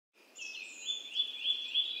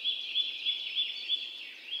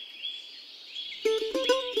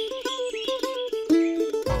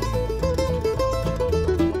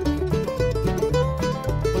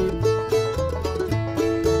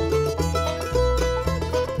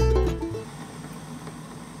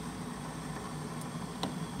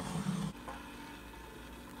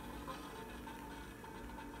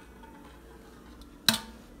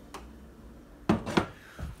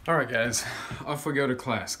Alright guys, off we go to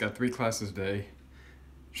class. Got 3 classes today.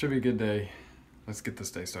 Should be a good day. Let's get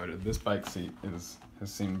this day started. This bike seat has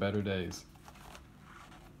seen better days.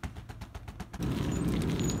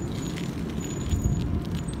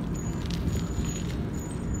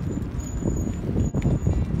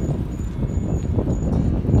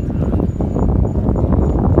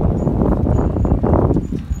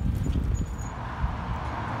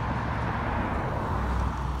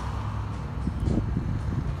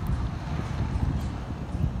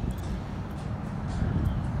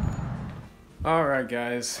 Alright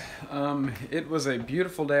guys, it was a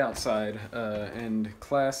beautiful day outside, and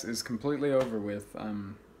class is completely over with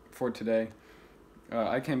for today.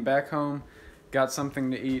 I came back home, got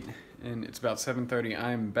something to eat, and it's about 7:30.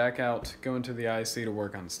 I'm back out going to the IC to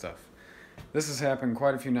work on stuff. This has happened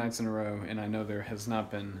quite a few nights in a row, and I know there has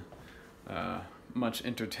not been much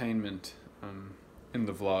entertainment in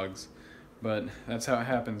the vlogs, but that's how it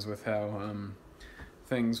happens with how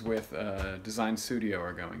things with Design Studio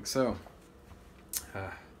are going. So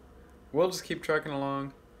we'll just keep trucking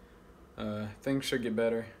along. Things should get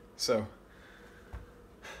better. So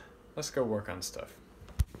let's go work on stuff.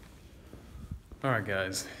 Alright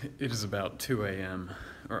guys, it is about 2 a.m.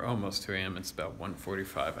 or almost 2 a.m. It's about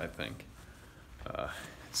 1:45 I think.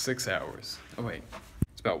 6 hours. Oh wait,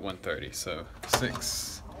 it's about 1:30, so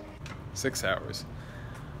 6 hours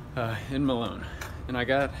in Malone. And I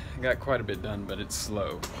got quite a bit done, but it's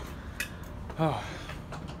slow. Oh,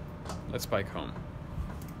 let's bike home.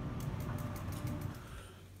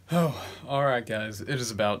 Oh, alright guys, it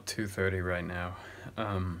is about 2:30 right now,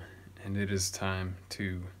 and it is time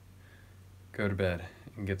to go to bed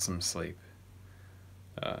and get some sleep.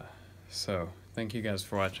 So, thank you guys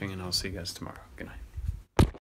for watching, and I'll see you guys tomorrow. Good night.